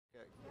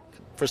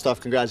First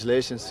off,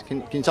 congratulations.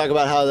 Can you talk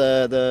about how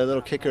the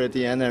little kicker at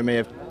the end there may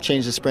have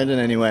changed the sprint in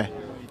any way?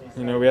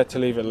 You know, we had to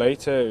leave it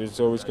later. It was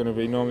always going to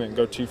be normally it can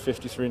go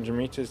 250, 300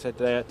 metres.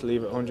 Today I had to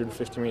leave it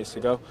 150 metres to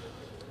go.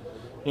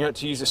 You had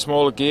to use a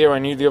smaller gear. I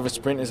knew the other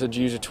sprinters had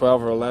used a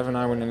 12 or 11.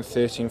 I went in a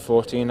 13,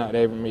 14. That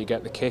enabled me to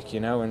get the kick, you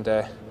know. And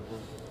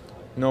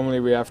normally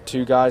we have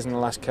 2 guys in the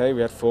last K.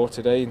 We had 4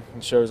 today.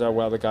 It shows how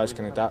well the guys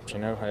can adapt, you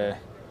know.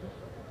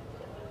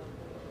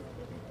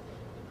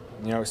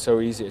 You know, it's so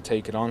easy to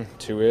take it on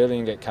too early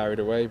and get carried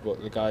away,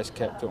 but the guys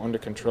kept it under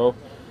control,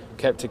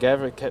 kept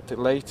together, kept it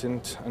late,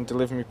 and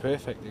delivered me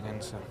perfect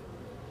again. So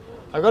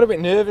I got a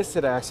bit nervous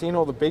today. I seen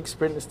all the big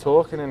sprinters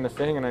talking in the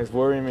thing, and it was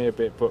worrying me a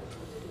bit. But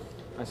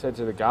I said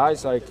to the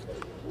guys, like,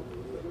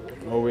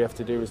 all we have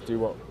to do is do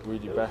what we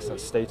do best.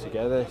 That's stay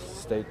together,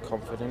 stay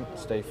confident,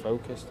 stay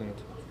focused, and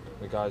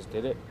the guys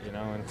did it, you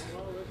know.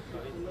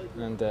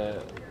 And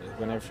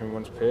when everything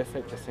runs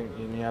perfect, I think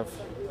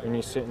when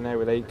you're sitting there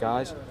with 8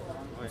 guys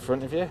in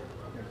front of you,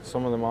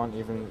 some of them aren't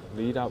even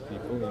lead-out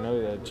people, you know,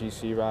 they're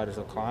GC riders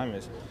or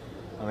climbers,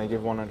 and they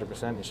give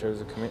 100%. It shows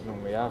the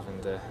commitment we have,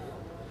 and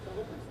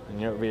you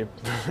know,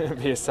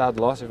 it'd be a sad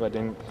loss if I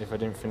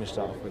didn't finish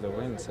that off with a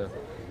win. So,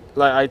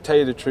 like, I tell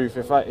you the truth,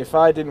 if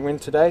I didn't win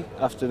today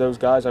after those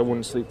guys, I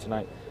wouldn't sleep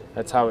tonight.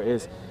 That's how it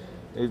is.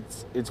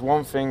 It's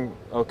one thing.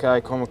 Okay, I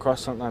come across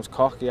sometimes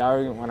cocky,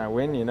 arrogant when I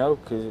win, you know,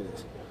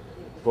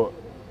 but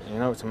you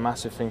know, it's a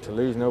massive thing to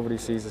lose. Nobody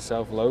sees the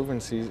self-loathing.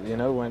 Sees, you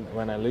know,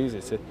 when I lose,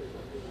 it's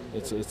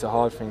a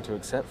hard thing to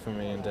accept for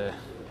me, and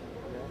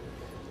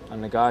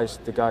the guys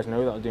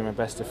know that I'll do my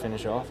best to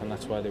finish it off, and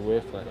that's why they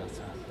work like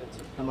that.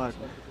 Hey Mark,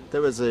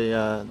 there was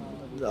a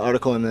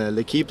article in the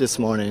L'Equipe this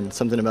morning,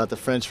 something about the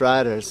French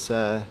riders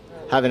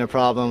having a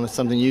problem with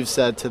something you've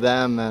said to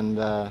them, and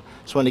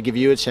just wanted to give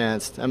you a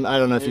chance. I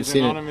don't know if you've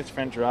seen it. An anonymous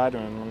French rider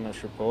and an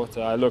anonymous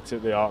reporter. I looked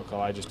at the article.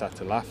 I just had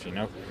to laugh, you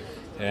know.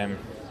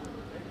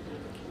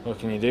 What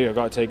can you do? I've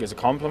got to take it as a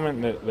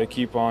compliment that they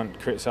keep on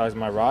criticising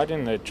my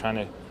riding. They're trying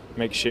to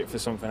make shit for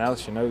something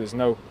else, you know. There's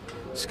no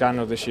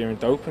scandal this year in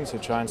doping, so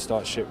try and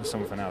start shit with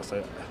something else.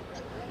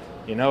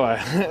 You know, I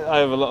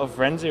have a lot of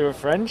friends who are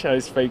French.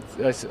 I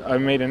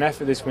made an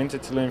effort this winter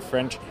to learn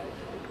French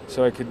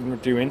so I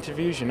could do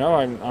interviews, you know.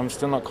 I'm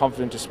still not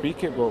confident to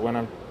speak it, but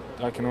when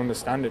I can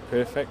understand it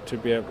perfect to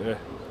be able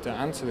to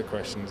answer the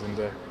questions. And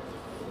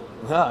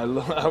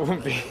I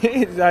wouldn't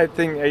be. I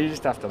think you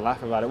just have to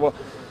laugh about it. Well,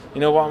 you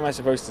know, what am I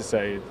supposed to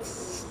say?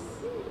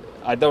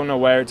 I don't know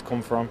where it's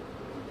come from.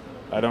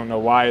 I don't know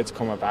why it's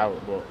come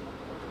about, but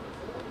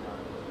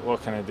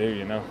what can I do,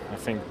 you know? I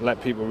think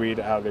let people read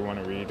it how they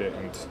want to read it,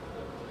 and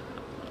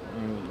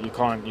you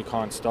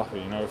can't stop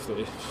it, you know.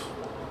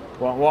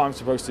 What I'm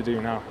supposed to do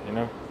now, you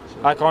know?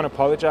 I can't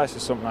apologise for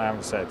something I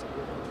haven't said,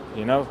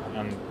 you know?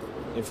 And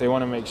if they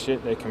want to make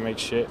shit, they can make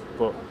shit,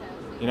 but,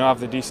 you know, have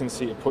the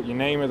decency to put your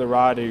name of the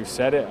rider who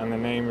said it and the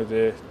name of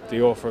the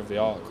author of the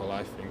article,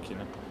 I think, you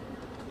know.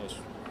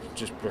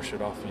 Just brush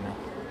it off, you know.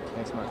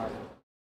 Thanks, Mark.